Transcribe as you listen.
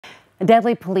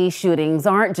Deadly police shootings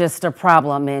aren't just a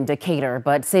problem in Decatur,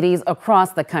 but cities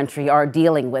across the country are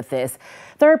dealing with this.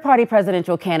 Third-party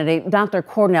presidential candidate Dr.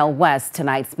 Cornel West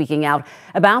tonight speaking out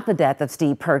about the death of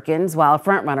Steve Perkins, while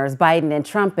frontrunners Biden and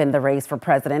Trump in the race for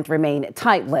president remain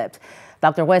tight-lipped.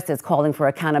 Dr. West is calling for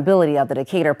accountability of the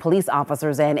Decatur police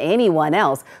officers and anyone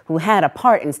else who had a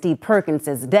part in Steve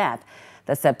Perkins' death.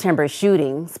 The September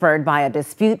shooting, spurred by a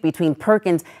dispute between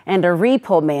Perkins and a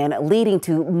repo man, leading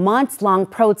to months-long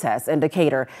protests in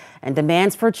Decatur and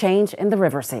demands for change in the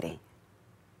River City.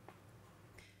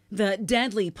 The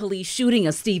deadly police shooting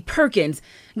of Steve Perkins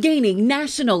gaining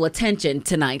national attention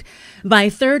tonight by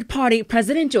third-party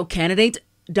presidential candidate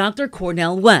Dr.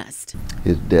 Cornel West.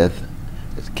 His death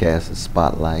has cast a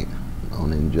spotlight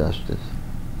on injustice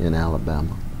in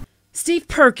Alabama. Steve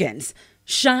Perkins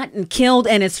shot and killed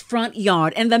in his front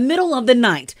yard in the middle of the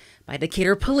night by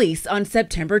Decatur police on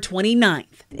September 29th.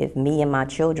 If me and my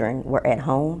children were at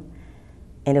home,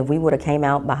 and if we would have came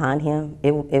out behind him,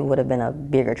 it would have been a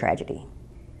bigger tragedy.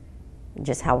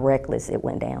 Just how reckless it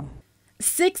went down.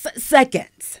 6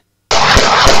 seconds.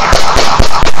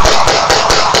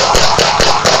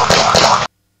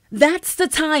 That's the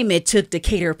time it took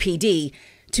Decatur PD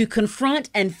to confront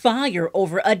and fire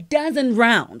over a dozen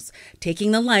rounds,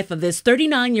 taking the life of this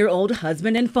 39-year-old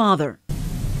husband and father.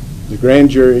 The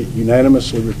grand jury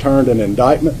unanimously returned an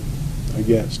indictment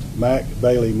against Mac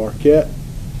Bailey Marquette,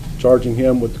 charging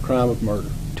him with the crime of murder.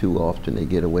 Too often they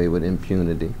get away with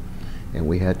impunity, and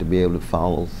we had to be able to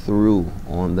follow through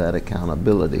on that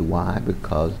accountability. Why?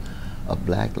 Because a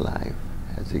black life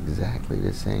has exactly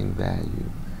the same value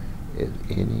as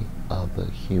any other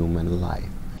human life.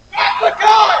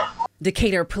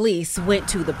 Decatur police went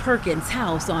to the Perkins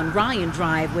house on Ryan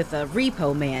Drive with a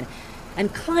repo man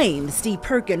and claimed Steve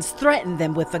Perkins threatened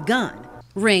them with a gun.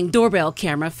 Ring doorbell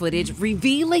camera footage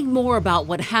revealing more about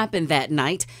what happened that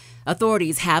night.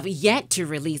 Authorities have yet to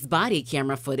release body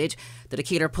camera footage. The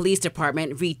Decatur Police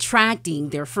Department retracting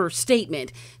their first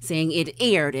statement, saying it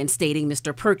aired and stating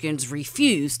Mr. Perkins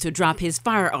refused to drop his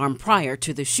firearm prior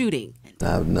to the shooting.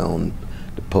 I've known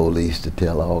the police to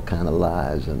tell all kind of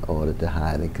lies in order to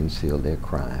hide and conceal their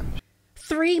crimes.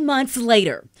 3 months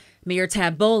later, Mayor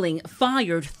Tab Bowling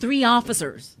fired 3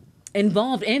 officers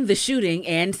involved in the shooting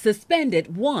and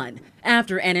suspended 1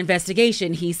 after an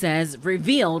investigation, he says,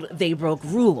 revealed they broke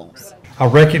rules. I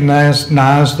recognize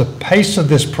the pace of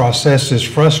this process is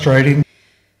frustrating.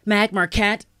 Mac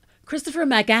Marquette, Christopher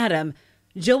McAdam,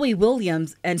 Joey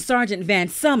Williams, and Sergeant Van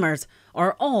Summers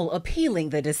are all appealing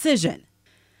the decision.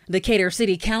 Decatur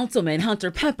City Councilman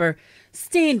Hunter Pepper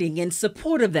standing in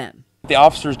support of them. The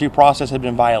officer's due process had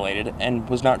been violated and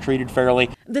was not treated fairly.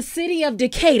 The city of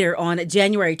Decatur on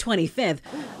January 25th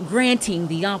granting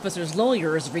the officer's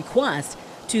lawyer's request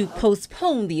to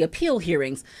postpone the appeal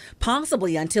hearings,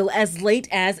 possibly until as late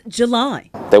as July.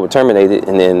 They were terminated,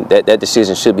 and then that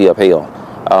decision should be upheld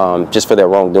just for their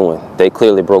wrongdoing. They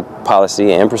clearly broke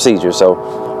policy and procedure,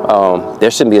 so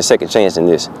there shouldn't be a second chance in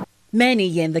this.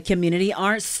 Many in the community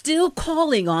are still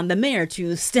calling on the mayor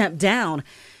to step down,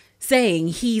 saying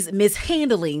he's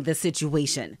mishandling the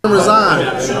situation. Resign.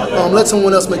 Let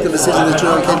someone else make the decision that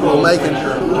you're incapable of making.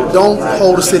 Don't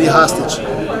hold the city hostage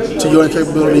to your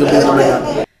incapability of being a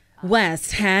mayor.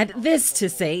 West had this to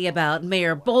say about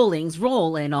Mayor Bowling's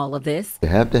role in all of this. You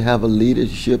have to have a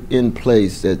leadership in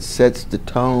place that sets the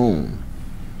tone.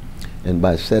 And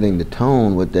by setting the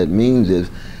tone, what that means is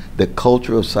the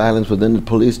culture of silence within the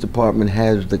police department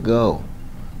has to go.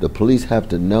 The police have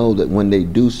to know that when they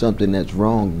do something that's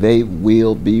wrong, they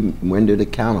will be rendered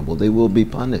accountable. They will be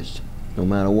punished, no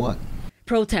matter what.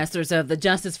 Protesters of the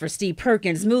Justice for Steve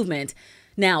Perkins movement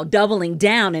now doubling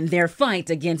down in their fight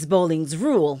against Bowling's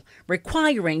rule,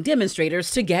 requiring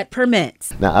demonstrators to get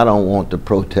permits. Now, I don't want the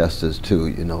protesters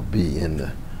to, be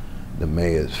in the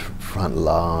mayor's front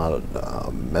lawn,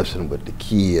 messing with the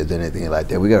kids, anything like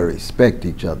that. We got to respect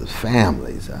each other's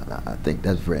families. I think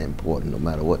that's very important, no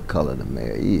matter what color the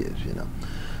mayor is,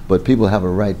 But people have a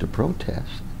right to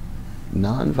protest.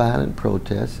 Nonviolent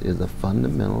protest is a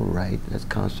fundamental right that's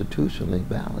constitutionally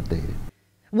validated.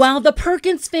 While the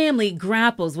Perkins family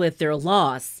grapples with their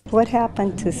loss. What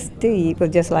happened to Steve was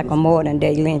just like a modern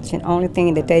day lynching. Only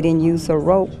thing that they didn't use a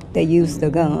rope, they used a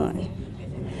gun.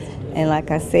 And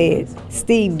like I said,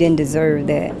 Steve didn't deserve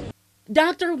that.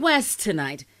 Dr. West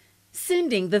tonight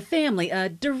sending the family a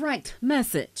direct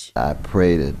message. I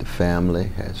pray that the family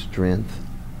has strength,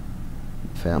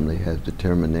 the family has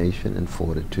determination and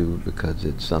fortitude, because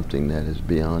it's something that is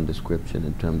beyond description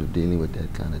in terms of dealing with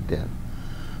that kind of death.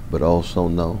 But also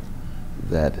know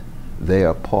that they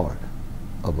are part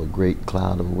of a great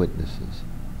cloud of witnesses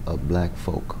of black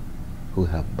folk who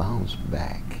have bounced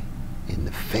back in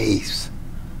the face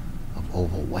of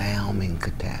overwhelming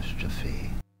catastrophe.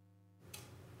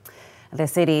 The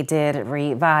city did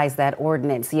revise that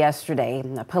ordinance yesterday.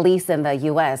 Police in the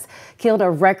U.S. killed a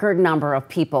record number of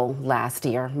people last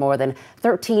year, more than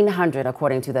 1,300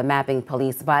 according to the Mapping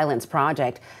Police Violence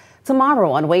Project. Tomorrow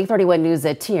on WAAY 31 News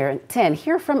at 10,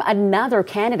 hear from another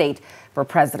candidate for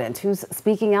president who's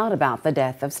speaking out about the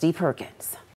death of Steve Perkins.